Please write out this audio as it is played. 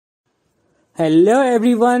Hello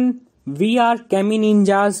everyone, we are Chemi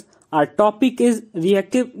Ninjas. Our topic is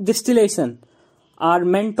reactive distillation. Our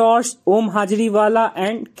mentors Om Hajriwala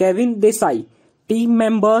and Kevin Desai. Team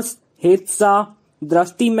members Hetsa,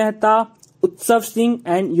 Drashti Mehta, Utsav Singh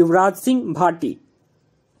and Yuvraj Singh Bhati.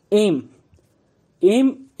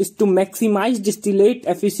 Aim is to maximize distillate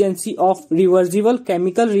efficiency of reversible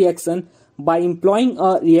chemical reaction by employing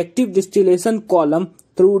a reactive distillation column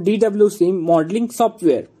through DWC modeling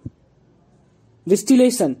software.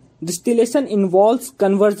 Distillation involves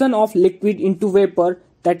conversion of liquid into vapor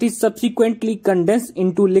that is subsequently condensed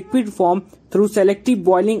into liquid form through selective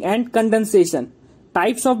boiling and condensation.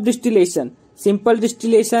 Types of distillation: simple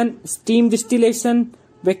distillation, steam distillation,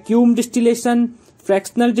 vacuum distillation,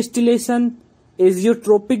 fractional distillation,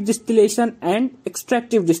 azeotropic distillation and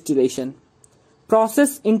extractive distillation.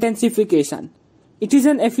 Process intensification. It is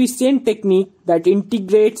an efficient technique that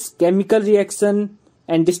integrates chemical reaction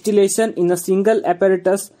and distillation in a single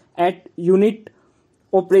apparatus at unit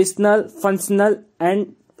operational, functional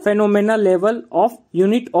and phenomenal level of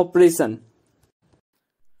unit operation.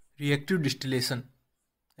 Reactive distillation,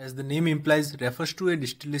 as the name implies, refers to a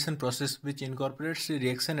distillation process which incorporates a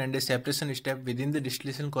reaction and a separation step within the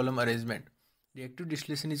distillation column arrangement. Reactive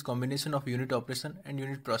distillation is a combination of unit operation and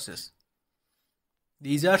unit process.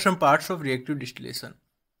 These are some parts of reactive distillation.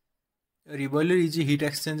 A reboiler is a heat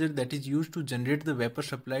exchanger that is used to generate the vapor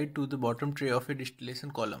supplied to the bottom tray of a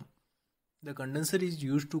distillation column. The condenser is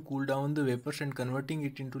used to cool down the vapors and converting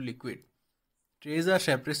it into liquid. Trays are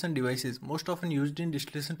separation devices, most often used in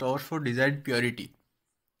distillation towers for desired purity.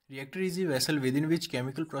 Reactor is a vessel within which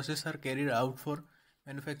chemical processes are carried out for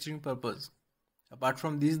manufacturing purpose. Apart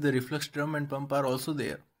from these, the reflux drum and pump are also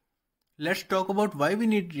there. Let's talk about why we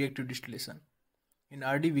need reactive distillation. In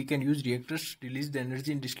RD, we can use reactors to release the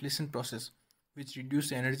energy in distillation process, which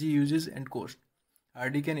reduce energy usage and cost.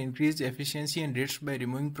 RD can increase efficiency and rates by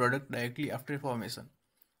removing product directly after formation.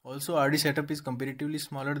 Also, RD setup is comparatively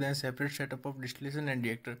smaller than separate setup of distillation and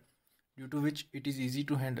reactor, due to which it is easy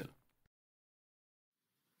to handle.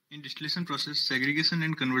 In distillation process, segregation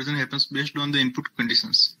and conversion happens based on the input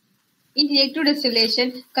conditions. In reactive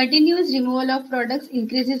distillation, continuous removal of products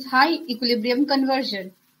increases high equilibrium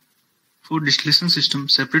conversion. For distillation system,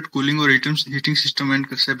 separate cooling or heating system and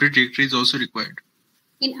separate reactor is also required.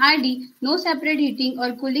 In RD, no separate heating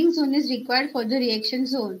or cooling zone is required for the reaction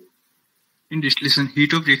zone. In distillation,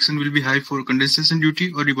 heat of reaction will be high for condensation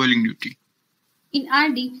duty or reboiling duty. In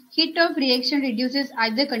RD, heat of reaction reduces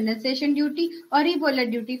either condensation duty or reboiler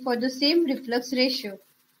duty for the same reflux ratio.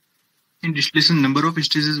 In distillation, number of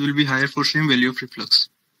stages will be higher for same value of reflux.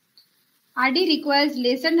 RD requires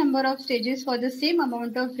lesser number of stages for the same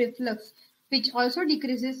amount of reflux, which also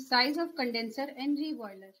decreases size of condenser and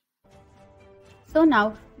reboiler. So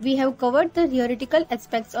now we have covered the theoretical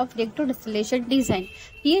aspects of reactive distillation design.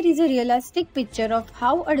 Here is a realistic picture of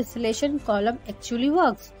how a distillation column actually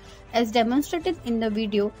works. As demonstrated in the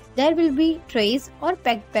video, there will be trays or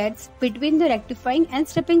packed pads between the rectifying and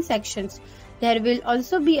stripping sections. There will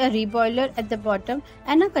also be a reboiler at the bottom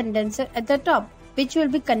and a condenser at the top, which will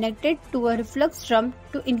be connected to a reflux drum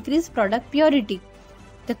to increase product purity.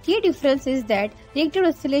 The key difference is that reactive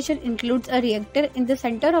distillation includes a reactor in the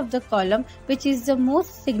center of the column, which is the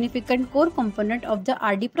most significant core component of the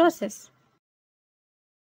RD process.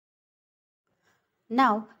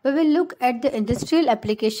 Now, we will look at the industrial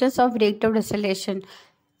applications of reactive distillation.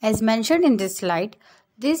 As mentioned in this slide,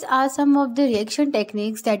 these are some of the reaction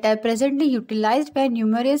techniques that are presently utilized by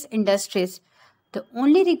numerous industries. The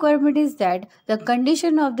only requirement is that the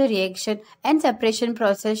condition of the reaction and separation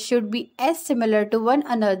process should be as similar to one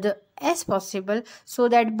another as possible so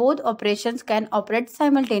that both operations can operate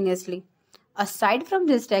simultaneously. Aside from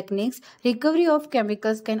these techniques, recovery of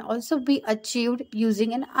chemicals can also be achieved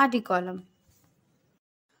using an RD column.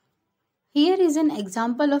 Here is an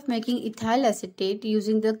example of making ethyl acetate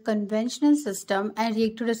using the conventional system and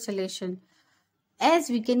reactive distillation.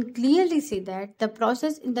 As we can clearly see that the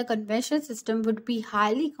process in the conventional system would be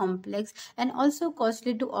highly complex and also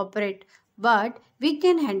costly to operate, but we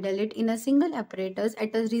can handle it in a single apparatus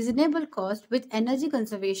at a reasonable cost with energy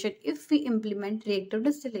conservation if we implement reactive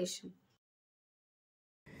distillation.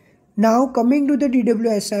 Now coming to the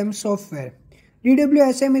DWSM software.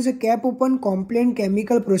 DWSM is a cap-open compliant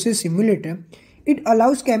chemical process simulator. It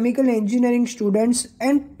allows chemical engineering students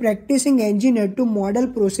and practicing engineers to model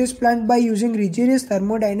process plant by using rigorous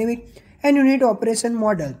thermodynamic and unit operation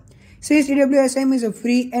model. Since DWSM is a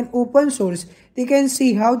free and open source, they can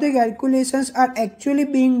see how the calculations are actually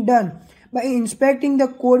being done by inspecting the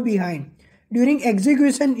code behind during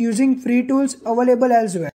execution using free tools available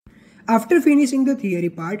elsewhere. After finishing the theory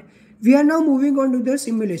part, We are now moving on to the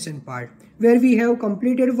simulation part, where we have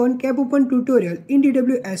completed one cap open tutorial in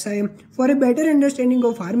DWSIM for a better understanding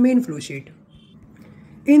of our main flowsheet.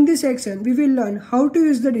 In this section, we will learn how to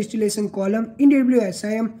use the distillation column in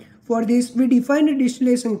DWSIM. For this, we define a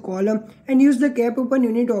distillation column and use the cap open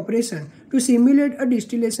unit operation to simulate a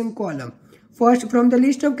distillation column. First, from the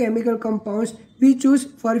list of chemical compounds, we choose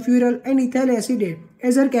furfural and ethyl acetate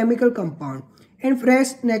as our chemical compound and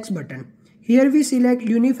press next button. Here we select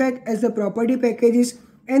UNIFAC as the property packages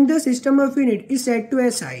and the system of unit is set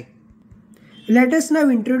to SI. Let us now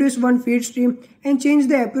introduce one feed stream and change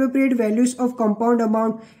the appropriate values of compound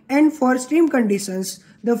amount, and for stream conditions,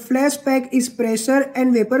 the flash pack is pressure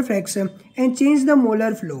and vapor fraction and change the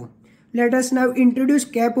molar flow. Let us now introduce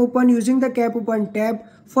cap open using the cap open tab.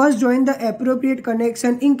 First join the appropriate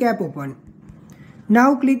connection in cap open.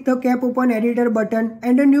 Now click the cap open editor button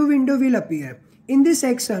and a new window will appear. In this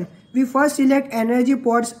section, we first select energy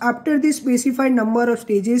ports after the specified number of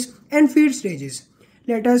stages and feed stages.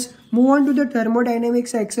 Let us move on to the thermodynamic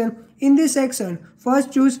section. In this section,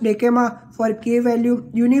 first choose Decema for K value,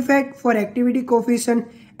 UNIFAC for activity coefficient,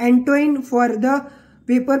 Antoine for the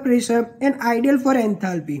vapor pressure, and ideal for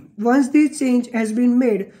enthalpy. Once this change has been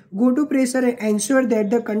made, go to pressure and ensure that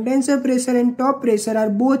the condenser pressure and top pressure are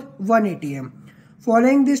both 1 atm.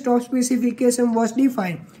 Following this, top specification was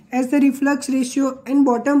defined as the reflux ratio and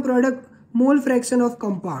bottom product mole fraction of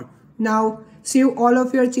compound. Now, save all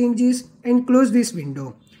of your changes and close this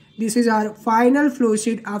window. This is our final flow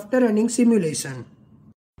sheet after running simulation.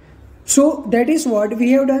 So that is what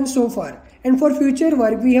we have done so far. And for future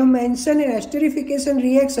work, we have mentioned an esterification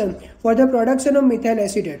reaction for the production of methyl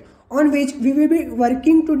acetate, on which we will be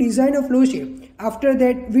working to design a flow sheet. After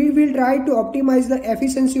that, we will try to optimize the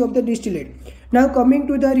efficiency of the distillate. Now coming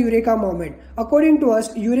to the Eureka moment. According to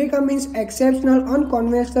us, Eureka means exceptional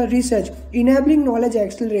unconventional research enabling knowledge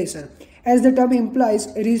acceleration. As the term implies,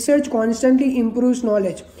 research constantly improves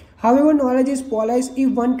knowledge. However, knowledge is polished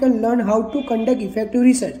if one can learn how to conduct effective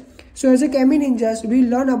research. So as a Chemi Ninjas, we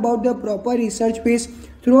learn about the proper research phase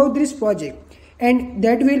throughout this project, and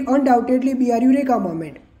that will undoubtedly be our Eureka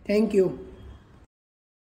moment. Thank you.